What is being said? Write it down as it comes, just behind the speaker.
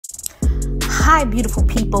Hi beautiful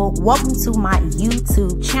people, welcome to my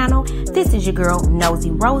YouTube channel. This is your girl Nosy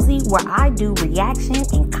Rosie, where I do reaction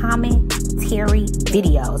and commentary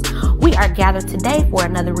videos. We are gathered today for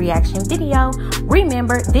another reaction video.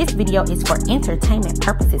 Remember, this video is for entertainment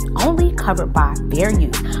purposes only, covered by fair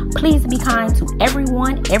use. Please be kind to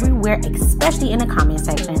everyone, everywhere, especially in the comment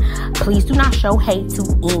section. Please do not show hate to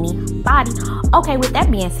anybody. Okay, with that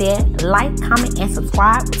being said, like, comment, and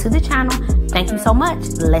subscribe to the channel. Thank you so much.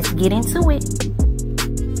 Let's get into it.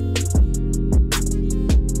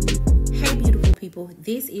 Hey beautiful people,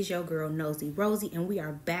 this is your girl Nosy Rosie, and we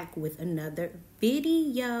are back with another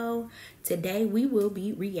video. Today we will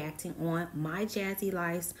be reacting on my Jazzy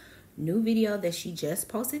Life's new video that she just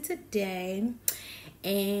posted today.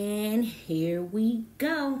 And here we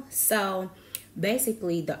go. So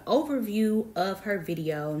basically the overview of her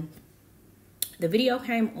video. The video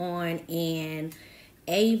came on and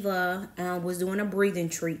Ava was doing a breathing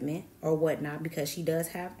treatment or whatnot because she does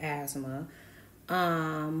have asthma.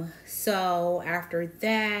 So after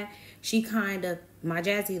that, she my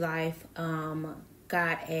Jazzy Life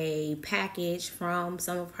got a package from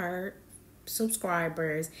some of her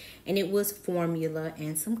subscribers, and it was formula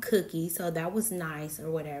and some cookies, so that was nice or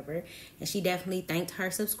whatever, and she definitely thanked her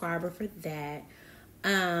subscriber for that.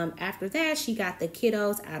 After that, she got the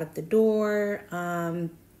kiddos out of the door.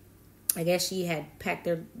 I guess she had packed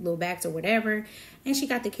their little bags or whatever, and she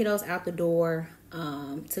got the kiddos out the door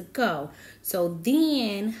to go. So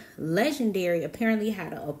then Legendary apparently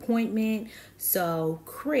had an appointment, so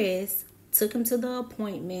Chris took him to the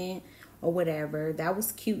appointment or whatever. That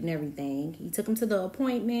was cute and everything. He took him to the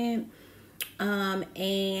appointment,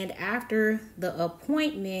 and after the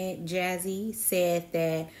appointment, Jazzy said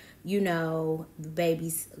that, you know,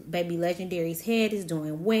 baby Legendary's head is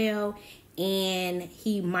doing well, and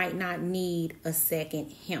he might not need a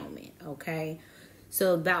second helmet. Okay,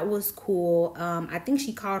 so that was cool. I think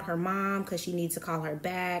she called her mom because she needs to call her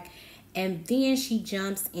back, and then she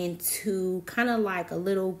jumps into kind of like a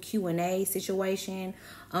little Q&A situation,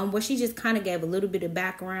 where she just kind of gave a little bit of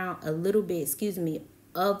background,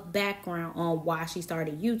 of background on why she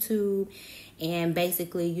started YouTube. And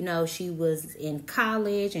basically, you know, she was in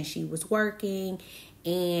college and she was working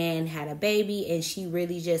and had a baby, and she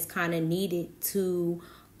really just kind of needed to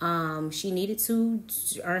earn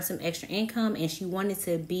some extra income, and she wanted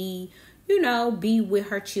to be with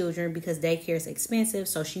her children because daycare is expensive.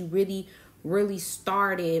 So she really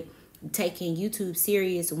started taking YouTube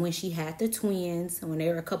serious when she had the twins, when they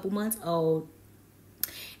were a couple months old.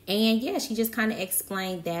 And yeah, she just kind of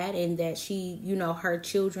explained that, and that she, her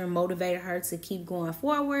children motivated her to keep going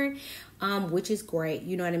forward, which is great,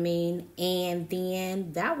 you know what I mean? And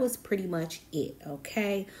then that was pretty much it,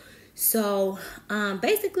 okay? So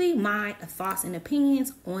basically my thoughts and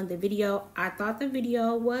opinions on the video. I thought the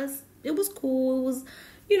video was cool. It was,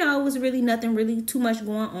 it was really nothing really too much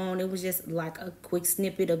going on. It was just like a quick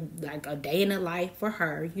snippet of like a day in the life for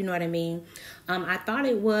her, you know what I mean? I thought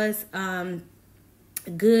it was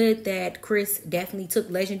good that Chris definitely took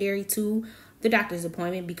Legendary to the doctor's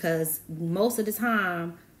appointment, because most of the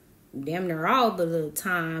time, damn near all the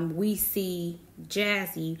time, we see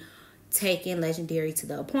Jazzy taking Legendary to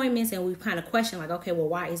the appointments, and we kind of question like, okay, well,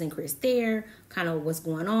 why isn't Chris there? Kind of what's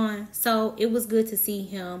going on. So it was good to see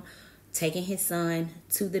him taking his son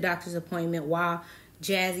to the doctor's appointment while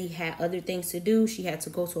Jazzy had other things to do. She had to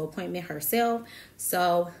go to an appointment herself,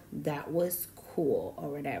 so that was cool or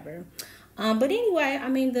whatever. But anyway, I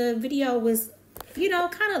mean, the video was,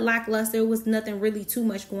 kind of lackluster. It was nothing really too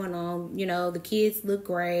much going on. The kids look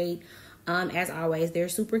great. As always, they're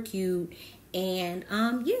super cute. And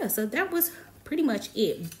yeah, so that was pretty much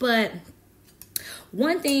it. But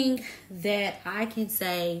one thing that I can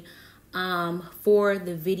say for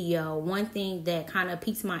the video, one thing that kind of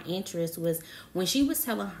piqued my interest was when she was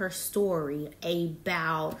telling her story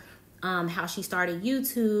about how she started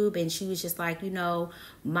YouTube, and she was just like,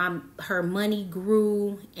 her money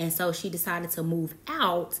grew, and so she decided to move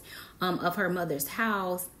out of her mother's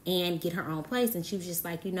house and get her own place. And she was just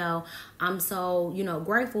like, I'm so,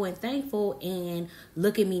 grateful and thankful, and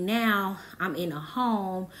look at me now, I'm in a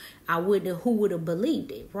home. Who would have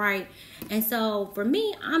believed it, right? And so for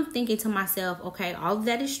me, I'm thinking to myself, okay, all of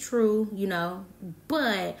that is true,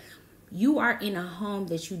 but you are in a home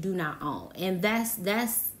that you do not own, and that's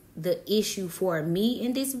the issue for me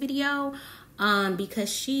in this video,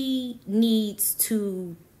 because she needs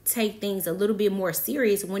to take things a little bit more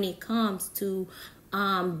serious when it comes to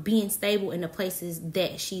being stable in the places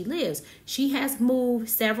that she lives. She has moved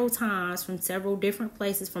several times from several different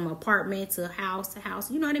places, from apartment to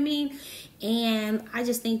house, you know what I mean? And I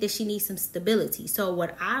just think that she needs some stability. So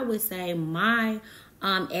what I would say, my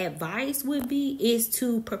advice would be is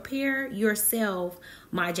to prepare yourself,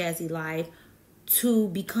 my Jazzy Life, to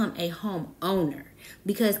become a homeowner,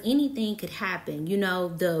 because anything could happen. You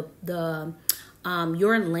know,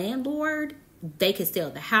 your landlord, they could sell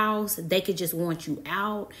the house, they could just want you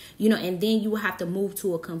out, you know, and then you will have to move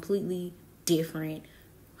to a completely different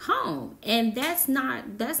home, and that's not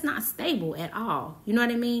stable at all. You know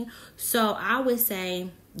what I mean? So I would say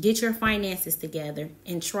get your finances together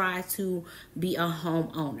and try to be a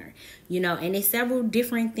homeowner, you know, and there's several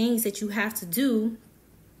different things that you have to do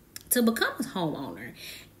to become a homeowner.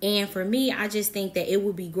 And for me, I just think that it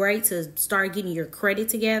would be great to start getting your credit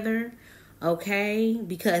together, okay?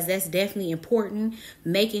 Because that's definitely important.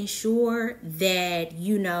 Making sure that,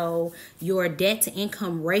 you know, your debt to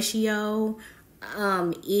income ratio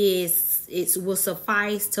will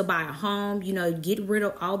suffice to buy a home. You know, get rid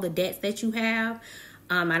of all the debts that you have.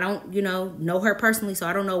 I don't, you know her personally, so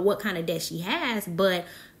I don't know what kind of debt she has, but,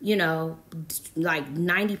 you know, like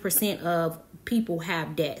 90% of people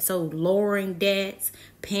have debt. So lowering debts,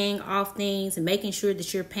 paying off things, and making sure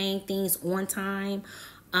that you're paying things on time,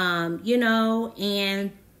 you know,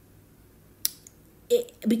 and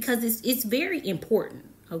because it's very important.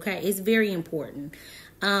 Okay, it's very important.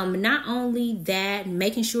 Not only that,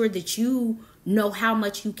 making sure that you know how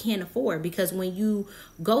much you can afford, because when you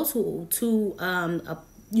go to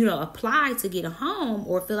apply to get a home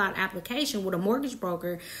or fill out an application with a mortgage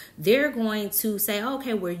broker, they're going to say,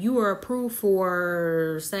 okay, well, you are approved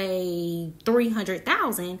for, say,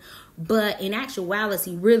 $300,000, but in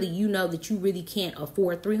actuality, really, you know that you really can't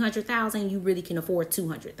afford $300,000. You really can afford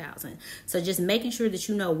 $200,000. So just making sure that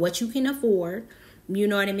you know what you can afford. You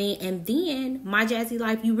know what I mean? And then, my Jazzy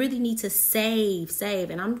Life, you really need to save.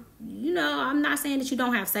 And I'm not saying that you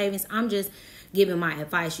don't have savings. I'm just giving my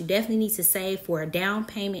advice. You definitely need to save for a down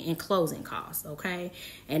payment and closing costs, okay?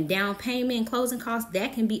 And down payment and closing costs,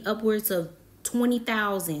 that can be upwards of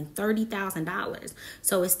 $20,000, $30,000.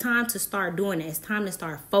 So it's time to start doing that. It's time to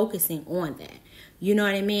start focusing on that. You know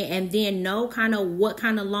what I mean? And then know kind of what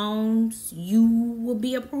kind of loans you will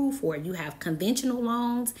be approved for. You have conventional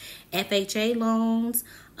loans, FHA loans,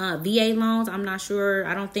 VA loans. I'm not sure.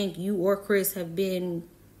 I don't think you or Chris have been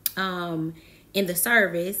in the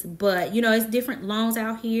service, but you know, it's different loans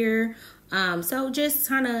out here. So just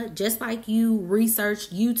kind of, just like you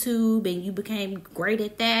researched YouTube and you became great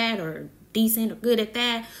at that, or decent or good at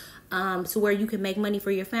that, to where you can make money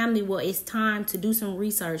for your family. Well, it's time to do some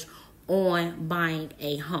research on buying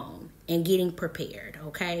a home and getting prepared.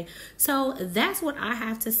 Okay, so that's what I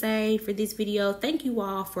have to say for this video. Thank you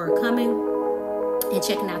all for coming and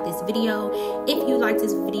checking out this video. If you like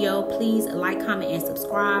this video, please like, comment, and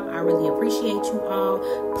subscribe. I really appreciate you all.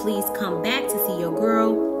 Please come back to see your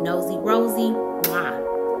girl, Nosy Rosie. Mwah.